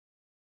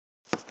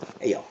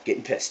Hey, yo,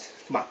 getting pissed.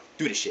 Come on,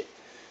 do this shit.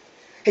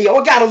 Hey, yo,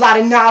 I got a lot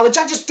of knowledge,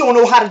 I just don't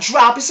know how to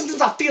drop it.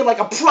 Sometimes I feel like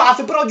a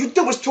prophet, but all you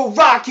do is throw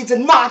rockets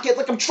and mock it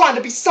like I'm trying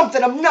to be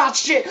something I'm not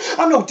shit.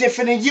 I'm no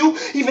different than you,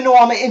 even though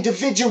I'm an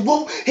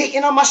individual.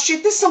 Hating on my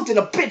shit, there's something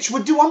a bitch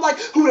would do. I'm like,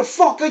 who the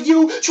fuck are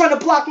you? Trying to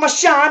block my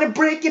shine and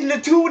break it into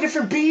two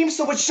different beams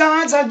so it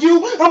shines on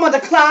you. I'm on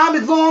the climb,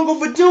 it's long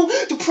overdue.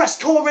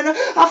 Depressed coroner,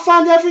 I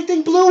find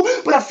everything blue,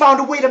 but I found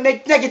a way to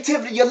make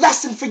negativity a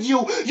lesson for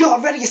you. You're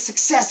already a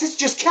success, it's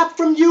just kept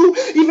from you.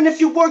 Even if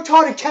you worked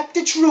hard and kept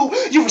it true,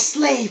 you're a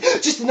slave.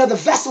 Just another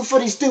vessel for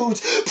these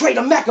dudes. Pray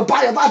to Mecca,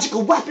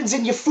 biological weapons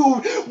in your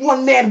food.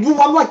 One man woo,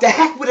 I'm like the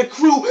heck with a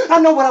crew. I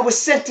know what I was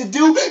sent to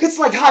do. It's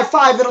like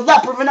high-fiving a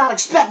leper and not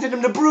expecting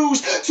him to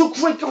bruise. So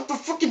crank up the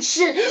fucking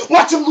shit.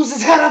 Watch him lose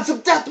his head on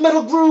some death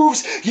metal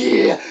grooves.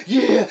 Yeah,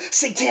 yeah,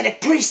 satanic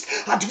priest.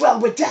 I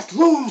dwell where death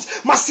looms.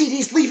 My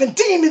CD's leaving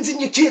demons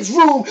in your kid's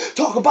room.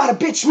 Talk about a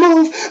bitch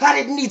move. I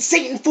didn't need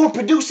Satan for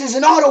producers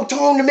and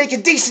auto-tone to make a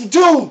decent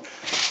tune.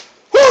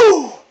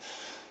 Woo!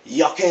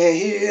 Y'all can't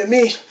hear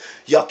me.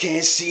 Y'all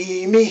can't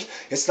see me,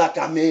 it's like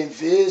I'm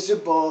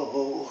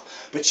invisible.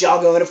 But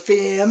y'all gonna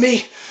fear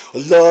me,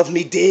 or love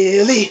me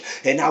dearly,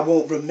 and I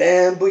won't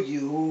remember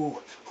you.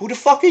 Who the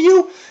fuck are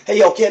you? Hey,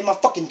 yo, kid, my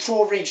fucking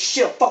troll range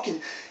shit. Fucking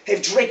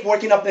have Drake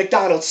working up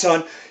McDonald's,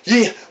 son.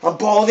 Yeah, I'm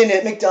balling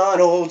at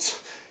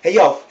McDonald's. Hey,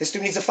 yo, this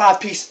dude needs a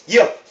 5-piece.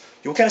 Yeah.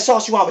 Yo, what kind of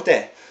sauce you want with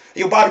that?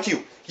 Hey, yo,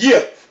 barbecue.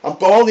 Yeah, I'm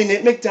balling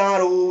at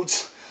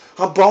McDonald's.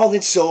 I'm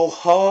balling so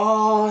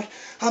hard,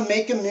 I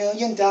make $1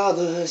 million.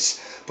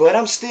 But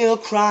I'm still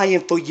crying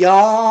for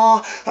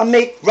y'all. I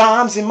make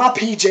rhymes in my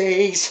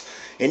PJs,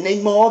 and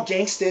they more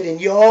gangster than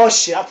your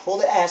shit. I pull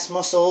the ass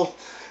muscle.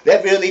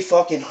 That really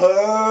fucking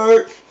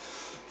hurt.